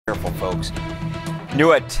Careful, folks.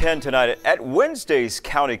 New at 10 tonight at Wednesday's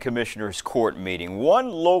County Commissioners Court meeting,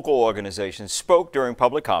 one local organization spoke during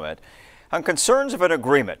public comment on concerns of an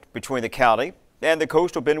agreement between the county and the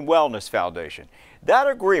Coastal Bend Wellness Foundation. That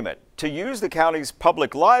agreement to use the county's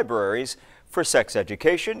public libraries for sex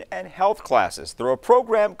education and health classes through a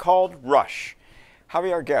program called RUSH.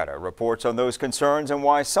 Javier Guerra reports on those concerns and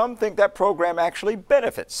why some think that program actually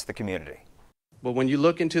benefits the community. But when you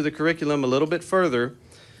look into the curriculum a little bit further,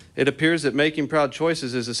 it appears that Making Proud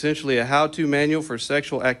Choices is essentially a how-to manual for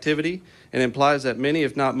sexual activity and implies that many,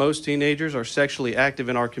 if not most, teenagers are sexually active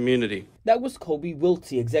in our community. That was Colby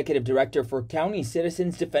Wiltsey, Executive Director for County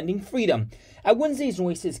Citizens Defending Freedom. At Wednesday's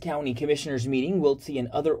Nueces County Commissioners meeting, Wiltsey and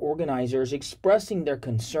other organizers expressing their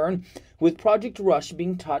concern with Project RUSH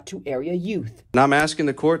being taught to area youth. And I'm asking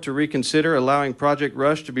the court to reconsider allowing Project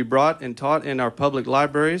RUSH to be brought and taught in our public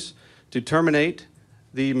libraries, to terminate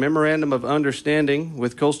the Memorandum of Understanding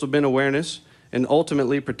with Coastal Bend Awareness, and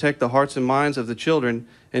ultimately protect the hearts and minds of the children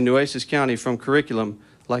in Nueces County from curriculum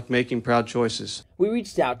like Making Proud Choices. We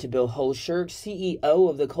reached out to Bill Holscher, CEO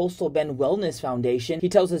of the Coastal Bend Wellness Foundation. He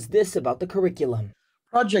tells us this about the curriculum.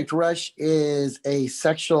 Project RUSH is a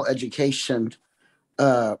sexual education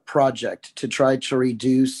project to try to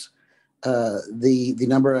reduce the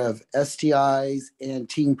number of STIs and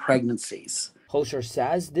teen pregnancies. Holscher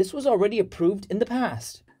says this was already approved in the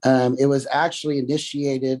past. It was actually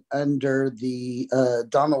initiated under the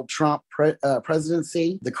Donald Trump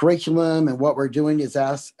presidency. The curriculum and what we're doing is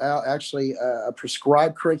actually a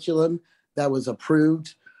prescribed curriculum that was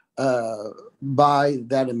approved by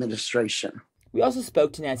that administration. We also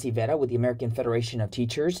spoke to Nancy Vera with the American Federation of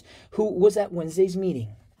Teachers, who was at Wednesday's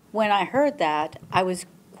meeting. When I heard that, I was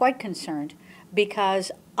quite concerned because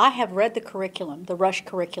I have read the curriculum, the RUSH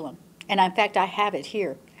curriculum. And in fact, I have it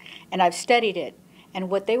here, and I've studied it, and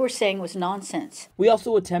what they were saying was nonsense. We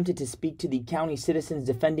also attempted to speak to the County Citizens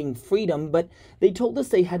Defending Freedom, but they told us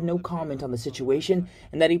they had no comment on the situation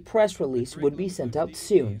and that a press release would be sent out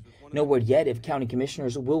soon. No word yet if county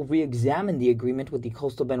commissioners will re-examine the agreement with the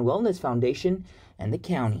Coastal Bend Wellness Foundation and the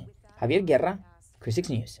county. Javier Guerra, Chris 6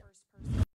 News.